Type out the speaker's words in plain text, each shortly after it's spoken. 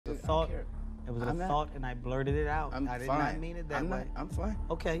thought. care. It was a thought, and I blurted it out. I'm I did fine. not mean it that way. I'm fine.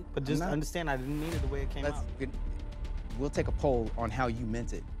 Okay, but just understand I didn't mean it the way it came out. We'll take a poll on how you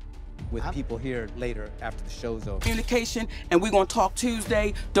meant it with people here later after the show's over. Communication, and we're going to talk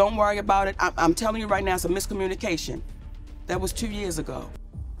Tuesday. Don't worry about it. I'm telling you right now, it's a miscommunication. That was 2 years ago.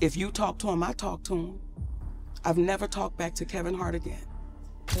 If you talk to him, I talk to him. I've never talked back to Kevin Hart again.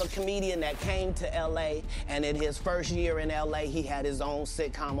 A comedian that came to LA, and in his first year in LA, he had his own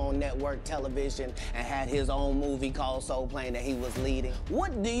sitcom on network television and had his own movie called Soul Plane that he was leading.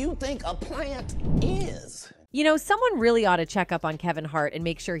 What do you think a plant is? You know, someone really ought to check up on Kevin Hart and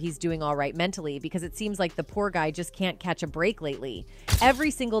make sure he's doing all right mentally, because it seems like the poor guy just can't catch a break lately.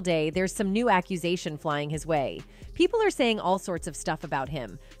 Every single day, there's some new accusation flying his way. People are saying all sorts of stuff about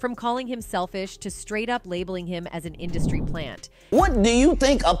him, from calling him selfish to straight up labeling him as an industry plant. What do you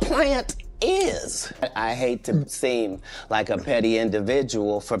think a plant is? I hate to seem like a petty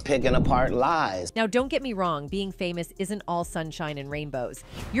individual for picking apart lies. Now, don't get me wrong, being famous isn't all sunshine and rainbows.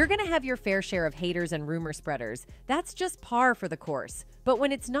 You're gonna have your fair share of haters and rumor spreaders. That's just par for the course. But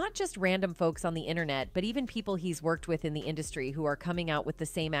when it's not just random folks on the internet, but even people he's worked with in the industry who are coming out with the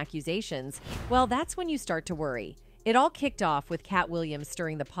same accusations, well, that's when you start to worry. It all kicked off with Cat Williams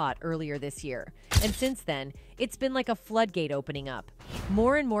stirring the pot earlier this year. And since then, it's been like a floodgate opening up.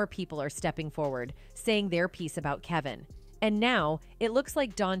 More and more people are stepping forward, saying their piece about Kevin. And now, it looks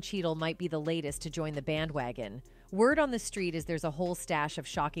like Don Cheadle might be the latest to join the bandwagon. Word on the street is there's a whole stash of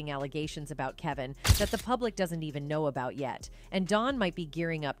shocking allegations about Kevin that the public doesn't even know about yet, and Don might be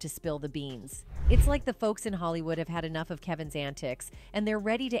gearing up to spill the beans. It's like the folks in Hollywood have had enough of Kevin's antics, and they're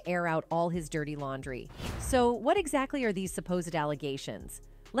ready to air out all his dirty laundry. So, what exactly are these supposed allegations?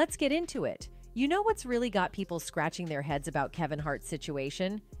 Let's get into it. You know what's really got people scratching their heads about Kevin Hart's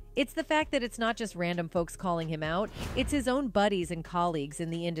situation? It's the fact that it's not just random folks calling him out, it's his own buddies and colleagues in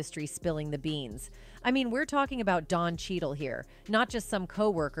the industry spilling the beans. I mean, we're talking about Don Cheadle here, not just some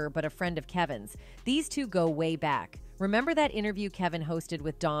coworker, but a friend of Kevin's. These two go way back. Remember that interview Kevin hosted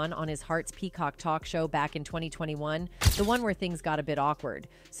with Don on his Hart's Peacock talk show back in 2021? The one where things got a bit awkward.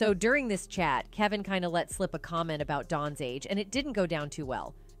 So during this chat, Kevin kind of let slip a comment about Don's age, and it didn't go down too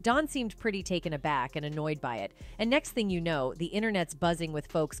well. Don seemed pretty taken aback and annoyed by it. And next thing you know, the internet's buzzing with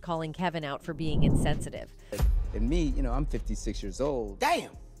folks calling Kevin out for being insensitive. And me, you know, I'm 56 years old. Damn.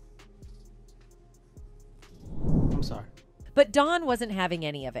 I'm sorry. But Don wasn't having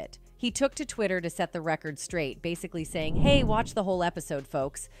any of it. He took to Twitter to set the record straight, basically saying, hey, watch the whole episode,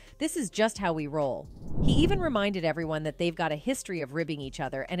 folks. This is just how we roll. He even reminded everyone that they've got a history of ribbing each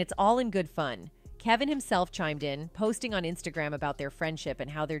other, and it's all in good fun. Kevin himself chimed in, posting on Instagram about their friendship and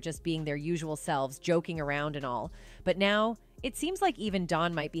how they're just being their usual selves, joking around and all. But now, it seems like even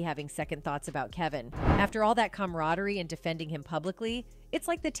Don might be having second thoughts about Kevin. After all that camaraderie and defending him publicly, it's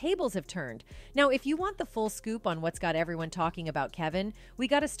like the tables have turned. Now, if you want the full scoop on what's got everyone talking about Kevin, we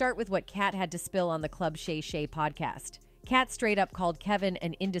got to start with what Kat had to spill on the Club Shay Shay podcast. Kat straight up called Kevin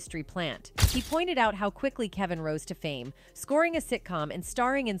an industry plant. He pointed out how quickly Kevin rose to fame, scoring a sitcom and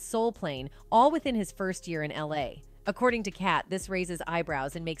starring in Soul Plane, all within his first year in LA. According to Kat, this raises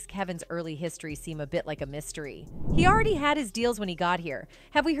eyebrows and makes Kevin's early history seem a bit like a mystery. He already had his deals when he got here.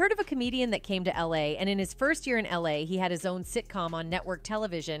 Have we heard of a comedian that came to LA, and in his first year in LA, he had his own sitcom on network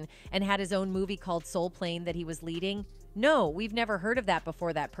television and had his own movie called Soul Plane that he was leading? No, we've never heard of that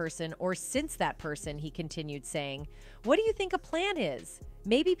before that person or since that person, he continued saying. What do you think a plant is?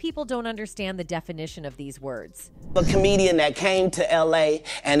 Maybe people don't understand the definition of these words. A comedian that came to LA,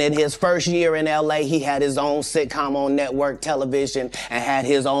 and in his first year in LA, he had his own sitcom on network television and had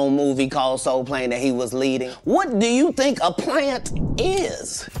his own movie called Soul Plane that he was leading. What do you think a plant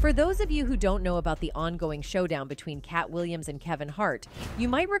is? For those of you who don't know about the ongoing showdown between Cat Williams and Kevin Hart, you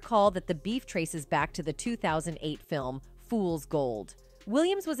might recall that the beef traces back to the 2008 film Fool's Gold.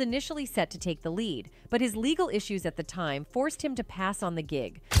 Williams was initially set to take the lead, but his legal issues at the time forced him to pass on the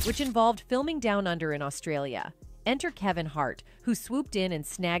gig, which involved filming Down Under in Australia. Enter Kevin Hart, who swooped in and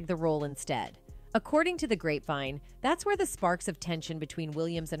snagged the role instead. According to the grapevine, that's where the sparks of tension between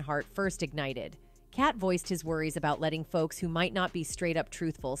Williams and Hart first ignited. Cat voiced his worries about letting folks who might not be straight up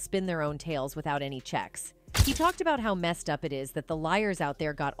truthful spin their own tales without any checks. He talked about how messed up it is that the liars out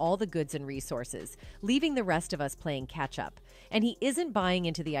there got all the goods and resources, leaving the rest of us playing catch-up. And he isn't buying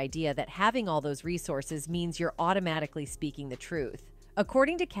into the idea that having all those resources means you're automatically speaking the truth.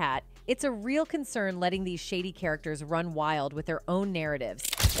 According to Kat, it's a real concern letting these shady characters run wild with their own narratives,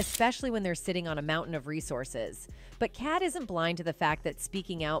 especially when they're sitting on a mountain of resources. But Kat isn't blind to the fact that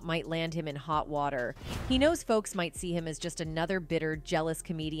speaking out might land him in hot water. He knows folks might see him as just another bitter, jealous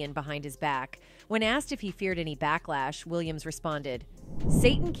comedian behind his back. When asked if he feared any backlash, Williams responded,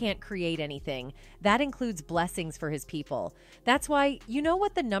 Satan can't create anything. That includes blessings for his people. That's why, you know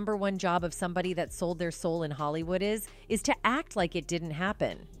what the #1 job of somebody that sold their soul in Hollywood is to act like it didn't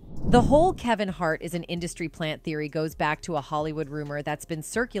happen. The whole Kevin Hart is an industry plant theory goes back to a Hollywood rumor that's been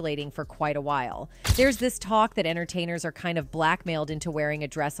circulating for quite a while. There's this talk that entertainers are kind of blackmailed into wearing a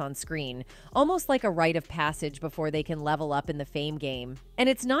dress on screen, almost like a rite of passage before they can level up in the fame game. And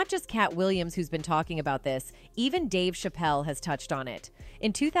it's not just Cat Williams who's been talking about this, even Dave Chappelle has touched on it.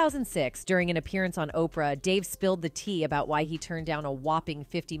 In 2006, during an appearance on Oprah, Dave spilled the tea about why he turned down a whopping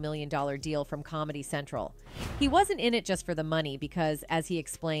 $50 million deal from Comedy Central. He wasn't in it just for the money because, as he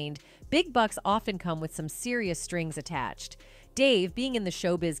explained, big bucks often come with some serious strings attached. Dave, being in the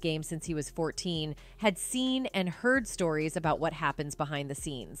showbiz game since he was 14, had seen and heard stories about what happens behind the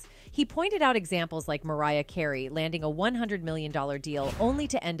scenes. He pointed out examples like Mariah Carey landing a $100 million deal only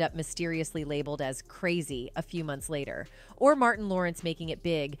to end up mysteriously labeled as crazy a few months later, or Martin Lawrence making it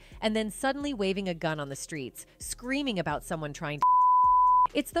big and then suddenly waving a gun on the streets, screaming about someone trying to.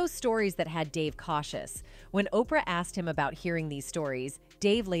 It's those stories that had Dave cautious. When Oprah asked him about hearing these stories,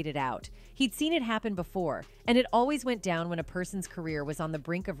 Dave laid it out. He'd seen it happen before, and it always went down when a person's career was on the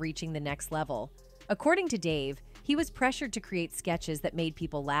brink of reaching the next level. According to Dave, he was pressured to create sketches that made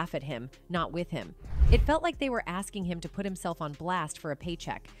people laugh at him, not with him. It felt like they were asking him to put himself on blast for a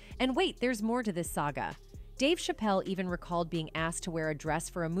paycheck. And wait, there's more to this saga. Dave Chappelle even recalled being asked to wear a dress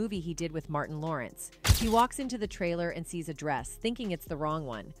for a movie he did with Martin Lawrence. He walks into the trailer and sees a dress, thinking it's the wrong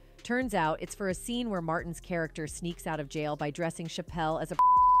one. Turns out it's for a scene where Martin's character sneaks out of jail by dressing Chappelle as a.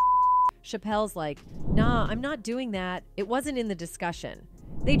 Chappelle's like, "Nah, I'm not doing that. It wasn't in the discussion."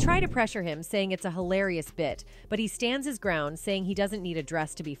 They try to pressure him, saying it's a hilarious bit, but he stands his ground, saying he doesn't need a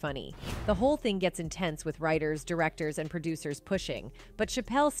dress to be funny. The whole thing gets intense with writers, directors, and producers pushing, but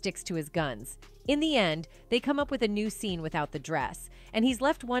Chappelle sticks to his guns. In the end, they come up with a new scene without the dress, and he's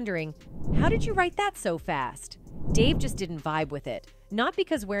left wondering, how did you write that so fast? Dave just didn't vibe with it. Not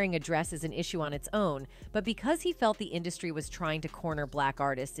because wearing a dress is an issue on its own, but because he felt the industry was trying to corner black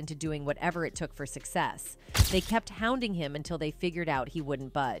artists into doing whatever it took for success. They kept hounding him until they figured out he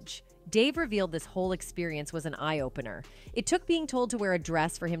wouldn't budge. Dave revealed this whole experience was an eye-opener. It took being told to wear a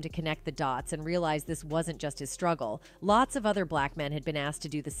dress for him to connect the dots and realize this wasn't just his struggle. Lots of other black men had been asked to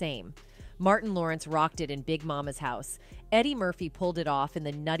do the same. Martin Lawrence rocked it in Big Mama's House. Eddie Murphy pulled it off in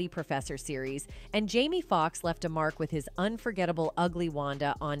the Nutty Professor series, and Jamie Foxx left a mark with his unforgettable Ugly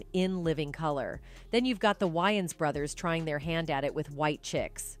Wanda on In Living Color. Then you've got the Wayans brothers trying their hand at it with White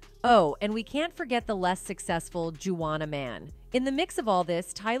Chicks. Oh, and we can't forget the less successful Juwanna Mann. In the mix of all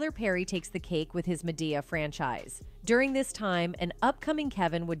this, Tyler Perry takes the cake with his Medea franchise. During this time, an upcoming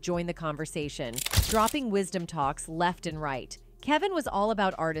Kevin would join the conversation, dropping wisdom talks left and right. Kevin was all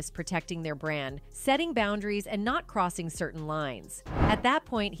about artists protecting their brand, setting boundaries, and not crossing certain lines. At that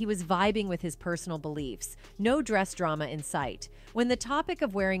point, he was vibing with his personal beliefs. No dress drama in sight. When the topic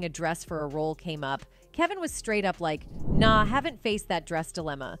of wearing a dress for a role came up, Kevin was straight up like, "Nah, haven't faced that dress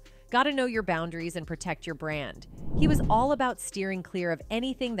dilemma. Gotta know your boundaries and protect your brand." He was all about steering clear of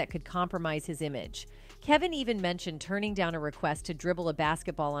anything that could compromise his image. Kevin even mentioned turning down a request to dribble a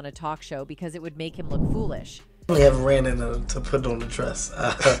basketball on a talk show because it would make him look foolish. I only ever ran into to put on the dress.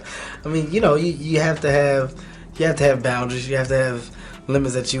 I mean, you have to have boundaries. You have to have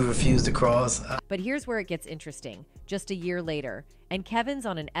limits that you refuse to cross. But here's where it gets interesting. Just a year later, and Kevin's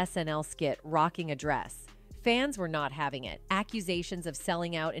on an SNL skit rocking a dress. Fans were not having it. Accusations of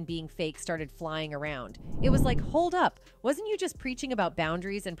selling out and being fake started flying around. It was like, hold up, wasn't you just preaching about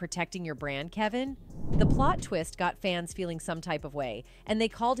boundaries and protecting your brand, Kevin? The plot twist got fans feeling some type of way, and they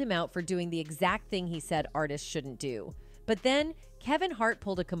called him out for doing the exact thing he said artists shouldn't do. But then, Kevin Hart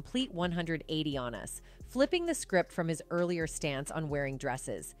pulled a complete 180 on us, flipping the script from his earlier stance on wearing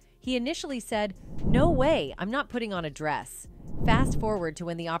dresses. He initially said, "No way, I'm not putting on a dress." Fast forward to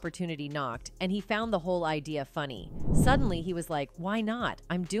when the opportunity knocked, and he found the whole idea funny. Suddenly, he was like, "Why not?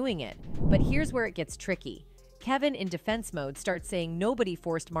 I'm doing it." But here's where it gets tricky. Kevin, in defense mode, starts saying nobody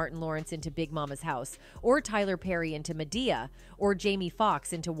forced Martin Lawrence into Big Mama's House, or Tyler Perry into Medea, or Jamie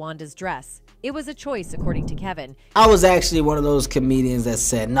Foxx into Wanda's dress. It was a choice, according to Kevin. I was actually one of those comedians that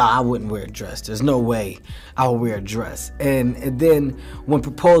said, no, I wouldn't wear a dress. There's no way I would wear a dress. And then when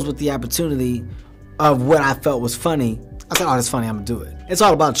proposed with the opportunity of what I felt was funny, I said, oh, that's funny, I'm going to do it. It's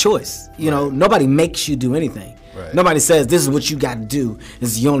all about choice. You know, nobody makes you do anything. Right. Nobody says, this is what you got to do.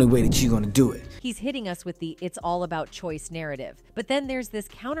 This is the only way that you're going to do it. He's hitting us with the "it's all about choice" narrative. But then there's this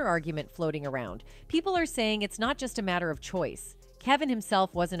counter-argument floating around. People are saying it's not just a matter of choice. Kevin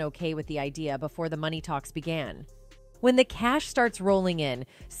himself wasn't okay with the idea before the money talks began. When the cash starts rolling in,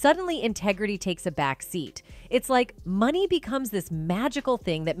 suddenly integrity takes a back seat. It's like money becomes this magical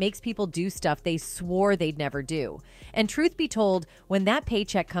thing that makes people do stuff they swore they'd never do. And truth be told, when that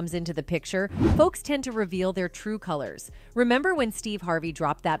paycheck comes into the picture, folks tend to reveal their true colors. Remember when Steve Harvey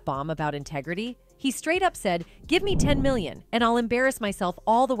dropped that bomb about integrity? He straight up said, "Give me $10 million and I'll embarrass myself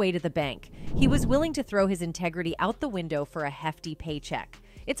all the way to the bank." He was willing to throw his integrity out the window for a hefty paycheck.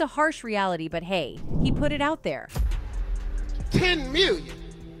 It's a harsh reality, but hey, he put it out there. 10 million.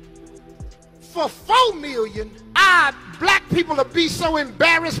 For 4 million, black people will be so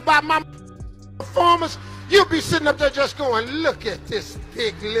embarrassed by my performance, you'll be sitting up there just going, look at this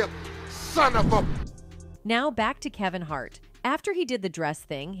big lip son of a... Now back to Kevin Hart. After he did the dress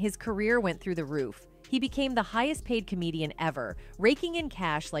thing, his career went through the roof. He became the highest paid comedian ever, raking in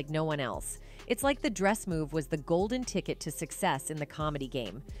cash like no one else. It's like the dress move was the golden ticket to success in the comedy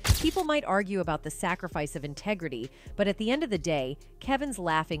game. People might argue about the sacrifice of integrity, but at the end of the day, Kevin's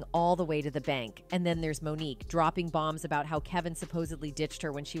laughing all the way to the bank. And then there's Monique dropping bombs about how Kevin supposedly ditched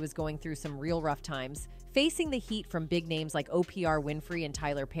her when she was going through some real rough times, facing the heat from big names like OPR Winfrey and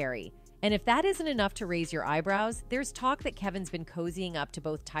Tyler Perry. And if that isn't enough to raise your eyebrows, there's talk that Kevin's been cozying up to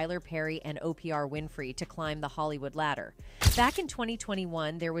both Tyler Perry and OPR Winfrey to climb the Hollywood ladder. Back in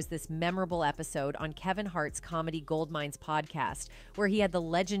 2021, there was this memorable episode on Kevin Hart's Comedy Goldmines podcast where he had the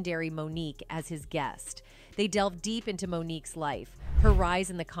legendary Monique as his guest. They delved deep into Monique's life, her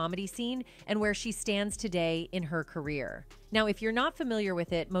rise in the comedy scene, and where she stands today in her career. Now, if you're not familiar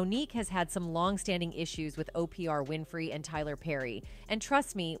with it, Monique has had some long-standing issues with OPR Winfrey and Tyler Perry. And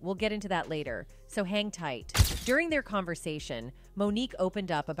trust me, we'll get into that later, so hang tight. During their conversation, Monique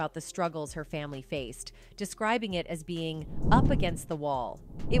opened up about the struggles her family faced, describing it as being up against the wall.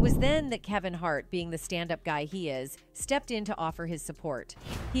 It was then that Kevin Hart, being the stand-up guy he is, stepped in to offer his support.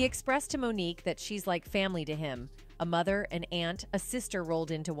 He expressed to Monique that she's like family to him. A mother, an aunt, a sister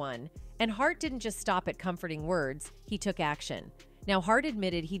rolled into one. And Hart didn't just stop at comforting words, he took action. Now, Hart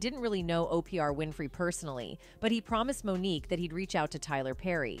admitted he didn't really know OPR Winfrey personally, but he promised Monique that he'd reach out to Tyler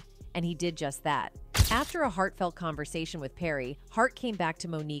Perry. And he did just that. After a heartfelt conversation with Perry, Hart came back to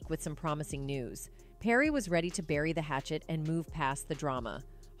Monique with some promising news. Perry was ready to bury the hatchet and move past the drama.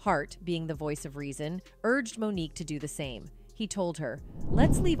 Hart, being the voice of reason, urged Monique to do the same. He told her,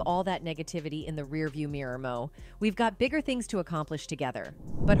 "Let's leave all that negativity in the rearview mirror, Mo. We've got bigger things to accomplish together."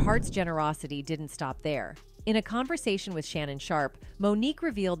 But Hart's generosity didn't stop there. In a conversation with Shannon Sharp, Monique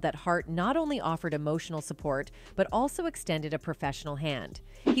revealed that Hart not only offered emotional support, but also extended a professional hand.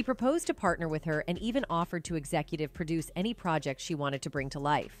 He proposed to partner with her and even offered to executive produce any project she wanted to bring to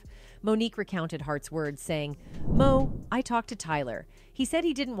life. Monique recounted Hart's words, saying, "Mo, I talked to Tyler. He said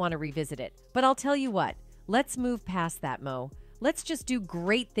he didn't want to revisit it, but I'll tell you what. Let's move past that, Mo. Let's just do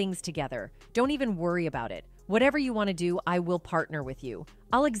great things together. Don't even worry about it. Whatever you want to do, I will partner with you.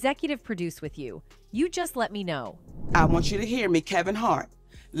 I'll executive produce with you. You just let me know." I want you to hear me, Kevin Hart.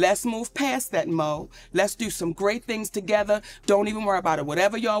 Let's move past that, Mo. Let's do some great things together. Don't even worry about it.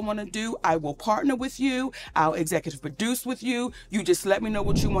 Whatever y'all want to do, I will partner with you. I'll executive produce with you. You just let me know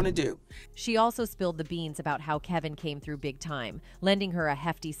what you want to do. She also spilled the beans about how Kevin came through big time, lending her a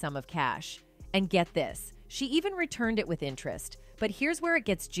hefty sum of cash. And get this, she even returned it with interest. But here's where it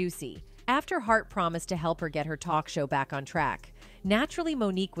gets juicy. After Hart promised to help her get her talk show back on track, naturally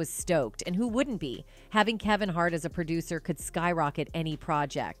Monique was stoked, and who wouldn't be? Having Kevin Hart as a producer could skyrocket any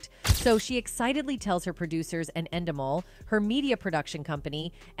project. So she excitedly tells her producers and Endemol, her media production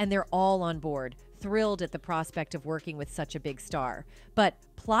company, and they're all on board, thrilled at the prospect of working with such a big star. But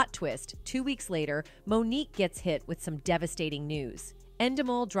plot twist, 2 weeks later, Monique gets hit with some devastating news.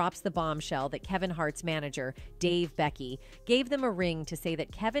 Endemol drops the bombshell that Kevin Hart's manager, Dave Becky, gave them a ring to say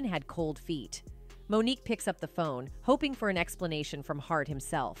that Kevin had cold feet. Monique picks up the phone, hoping for an explanation from Hart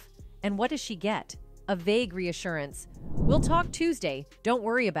himself. And what does she get? A vague reassurance. "We'll talk Tuesday. Don't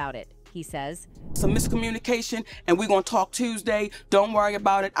worry about it," he says. Some miscommunication, and we're going to talk Tuesday. Don't worry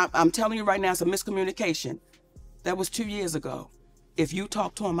about it. I'm telling you right now, it's a miscommunication. That was 2 years ago. If you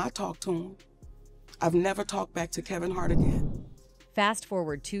talk to him, I talk to him. I've never talked back to Kevin Hart again. Fast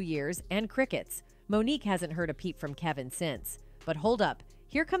forward 2 years, and crickets. Monique hasn't heard a peep from Kevin since. But hold up,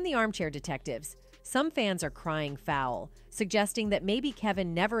 here come the armchair detectives. Some fans are crying foul, suggesting that maybe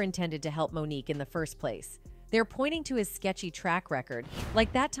Kevin never intended to help Monique in the first place. They're pointing to his sketchy track record,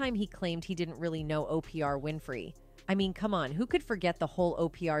 like that time he claimed he didn't really know OPR Winfrey. I mean, come on, who could forget the whole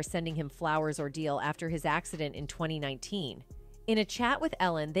OPR sending him flowers ordeal after his accident in 2019? In a chat with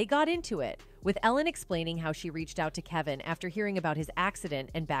Ellen, they got into it, with Ellen explaining how she reached out to Kevin after hearing about his accident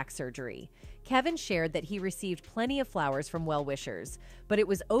and back surgery. Kevin shared that he received plenty of flowers from well-wishers, but it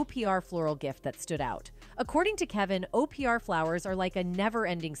was OPR floral gift that stood out. According to Kevin, OPR flowers are like a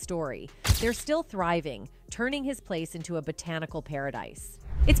never-ending story. They're still thriving, turning his place into a botanical paradise.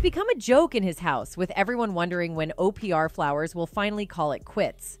 It's become a joke in his house, with everyone wondering when OPR flowers will finally call it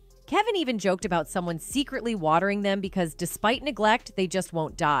quits. Kevin even joked about someone secretly watering them because despite neglect, they just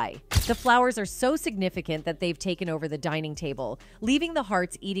won't die. The flowers are so significant that they've taken over the dining table, leaving the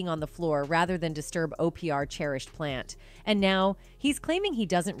Harts eating on the floor rather than disturb OPR cherished plant. And now, he's claiming he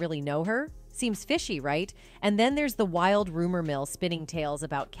doesn't really know her? Seems fishy, right? And then there's the wild rumor mill spinning tales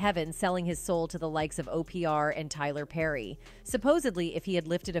about Kevin selling his soul to the likes of OPR and Tyler Perry. Supposedly, if he had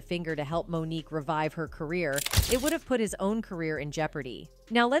lifted a finger to help Monique revive her career, it would have put his own career in jeopardy.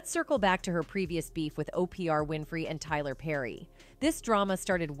 Now let's circle back to her previous beef with OPR Winfrey and Tyler Perry. This drama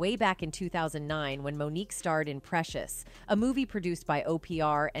started way back in 2009 when Monique starred in Precious, a movie produced by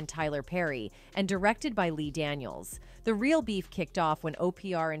OPR and Tyler Perry and directed by Lee Daniels. The real beef kicked off when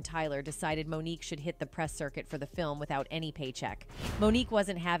OPR and Tyler decided Monique should hit the press circuit for the film without any paycheck. Monique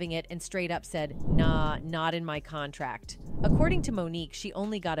wasn't having it and straight up said, "Nah, not in my contract." According to Monique, she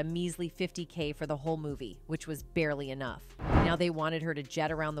only got a measly $50K for the whole movie, which was barely enough. Now they wanted her to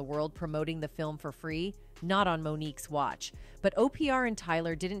jet around the world promoting the film for free? Not on Monique's watch. But OPR and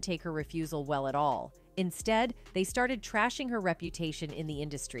Tyler didn't take her refusal well at all. Instead, they started trashing her reputation in the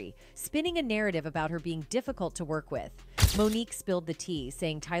industry, spinning a narrative about her being difficult to work with. Monique spilled the tea,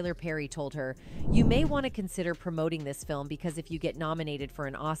 saying Tyler Perry told her, "You may want to consider promoting this film because if you get nominated for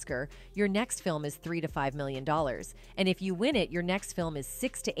an Oscar, your next film is $3 to $5 million. And if you win it, your next film is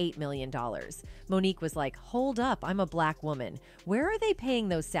 $6 to $8 million. Monique was like, "Hold up, I'm a black woman. Where are they paying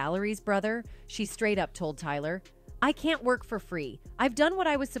those salaries, brother?" She straight up told Tyler, "I can't work for free. I've done what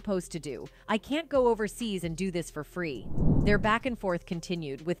I was supposed to do. I can't go overseas and do this for free." Their back and forth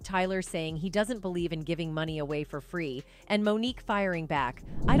continued, with Tyler saying he doesn't believe in giving money away for free, and Monique firing back,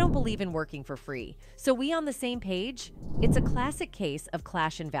 "I don't believe in working for free. So we on the same page?" It's a classic case of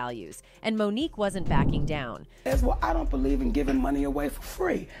clash in values, and Monique wasn't backing down. As well, I don't believe in giving money away for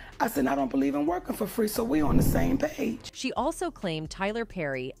free. I said, I don't believe in working for free, so we on the same page. She also claimed Tyler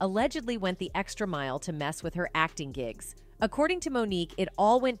Perry allegedly went the extra mile to mess with her acting gigs. According to Monique, it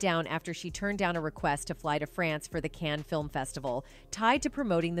all went down after she turned down a request to fly to France for the Cannes Film Festival, tied to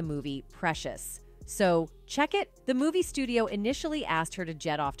promoting the movie Precious. So, check it? The movie studio initially asked her to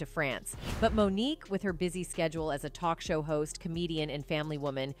jet off to France, but Monique, with her busy schedule as a talk show host, comedian, and family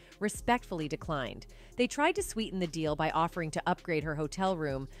woman, respectfully declined. They tried to sweeten the deal by offering to upgrade her hotel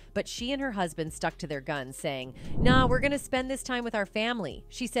room, but she and her husband stuck to their guns, saying, "Nah, we're gonna spend this time with our family."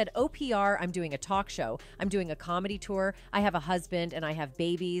 She said, "OPR, I'm doing a talk show, I'm doing a comedy tour, I have a husband and I have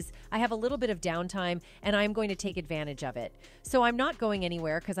babies, I have a little bit of downtime, and I'm going to take advantage of it. So I'm not going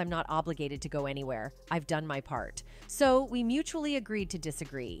anywhere because I'm not obligated to go anywhere. I've done my part." So we mutually agreed to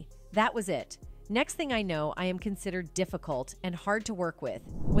disagree. That was it. Next thing I know, I am considered difficult and hard to work with.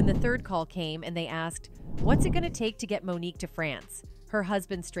 When the third call came and they asked, "What's it going to take to get Monique to France?" Her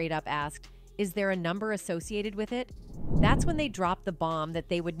husband straight up asked, "Is there a number associated with it?" That's when they dropped the bomb that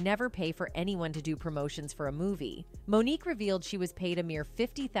they would never pay for anyone to do promotions for a movie. Monique revealed she was paid a mere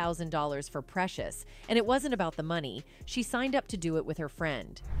 $50,000 for Precious, and it wasn't about the money. She signed up to do it with her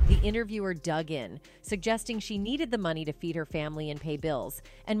friend. The interviewer dug in, suggesting she needed the money to feed her family and pay bills,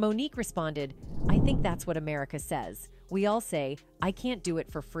 and Monique responded, "I think that's what America says. We all say, I can't do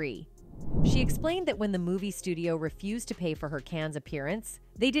it for free." She explained that when the movie studio refused to pay for her Cannes appearance,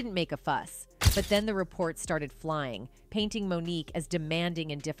 they didn't make a fuss. But then the reports started flying, painting Monique as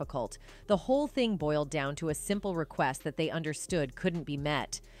demanding and difficult. The whole thing boiled down to a simple request that they understood couldn't be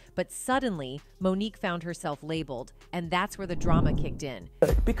met. But suddenly, Monique found herself labeled, and that's where the drama kicked in.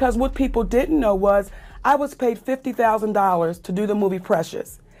 Because what people didn't know was I was paid $50,000 to do the movie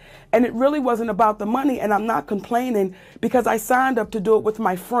Precious. And it really wasn't about the money, and I'm not complaining because I signed up to do it with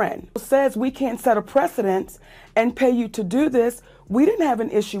my friend. It says we can't set a precedent and pay you to do this. We didn't have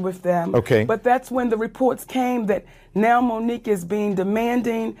an issue with them. Okay. But that's when the reports came that now Monique is being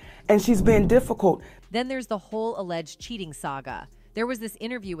demanding and she's being difficult. Then there's the whole alleged cheating saga. There was this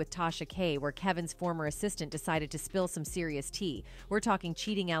interview with Tasha K where Kevin's former assistant decided to spill some serious tea. We're talking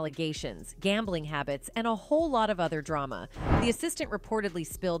cheating allegations, gambling habits, and a whole lot of other drama. The assistant reportedly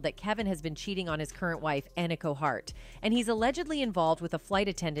spilled that Kevin has been cheating on his current wife, Hart, and he's allegedly involved with a flight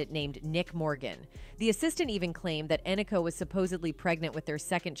attendant named Nick Morgan. The assistant even claimed that was supposedly pregnant with their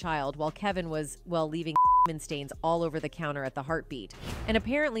second child while Kevin was, well, leaving semen stains all over the counter at the Heartbeat. And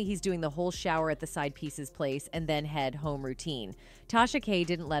apparently he's doing the whole shower at the side pieces place and then head home routine. Tasha K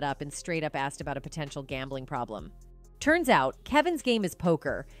didn't let up and straight up asked about a potential gambling problem. Turns out, Kevin's game is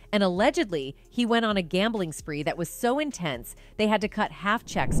poker, and allegedly, he went on a gambling spree that was so intense, they had to cut half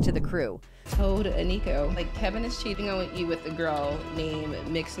checks to the crew. Told Nico, like, Kevin is cheating on you with a girl named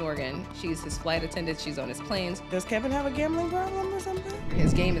Mick Snorgan. She's his flight attendant, she's on his planes. Does Kevin have a gambling problem or something?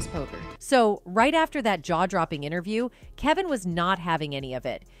 His game is poker. So, right after that jaw-dropping interview, Kevin was not having any of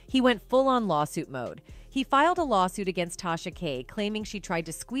it. He went full-on lawsuit mode. He filed a lawsuit against Tasha K, claiming she tried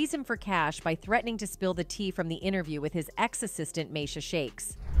to squeeze him for cash by threatening to spill the tea from the interview with his ex-assistant, Maisha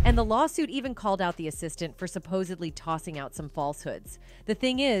Shakes. And the lawsuit even called out the assistant for supposedly tossing out some falsehoods. The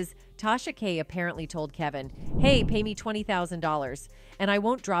thing is, Tasha K apparently told Kevin, "Hey, pay me $20,000, and I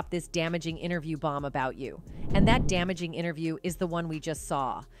won't drop this damaging interview bomb about you." And that damaging interview is the one we just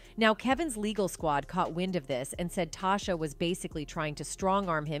saw. Now, Kevin's legal squad caught wind of this and said Tasha was basically trying to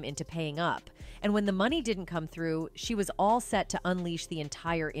strong-arm him into paying up. And when the money didn't come through, she was all set to unleash the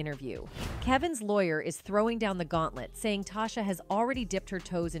entire interview. Kevin's lawyer is throwing down the gauntlet, saying Tasha has already dipped her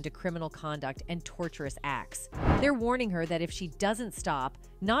toes into criminal conduct and torturous acts. They're warning her that if she doesn't stop,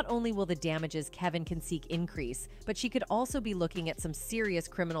 not only will the damages Kevin can seek increase, but she could also be looking at some serious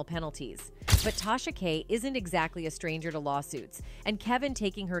criminal penalties. But Tasha K isn't exactly a stranger to lawsuits, and Kevin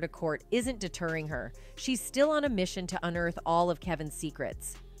taking her to court isn't deterring her. She's still on a mission to unearth all of Kevin's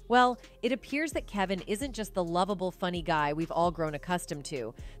secrets. Well, it appears that Kevin isn't just the lovable, funny guy we've all grown accustomed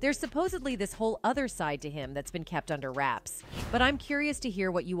to. There's supposedly this whole other side to him that's been kept under wraps. But I'm curious to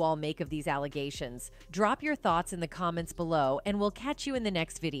hear what you all make of these allegations. Drop your thoughts in the comments below, and we'll catch you in the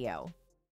next video.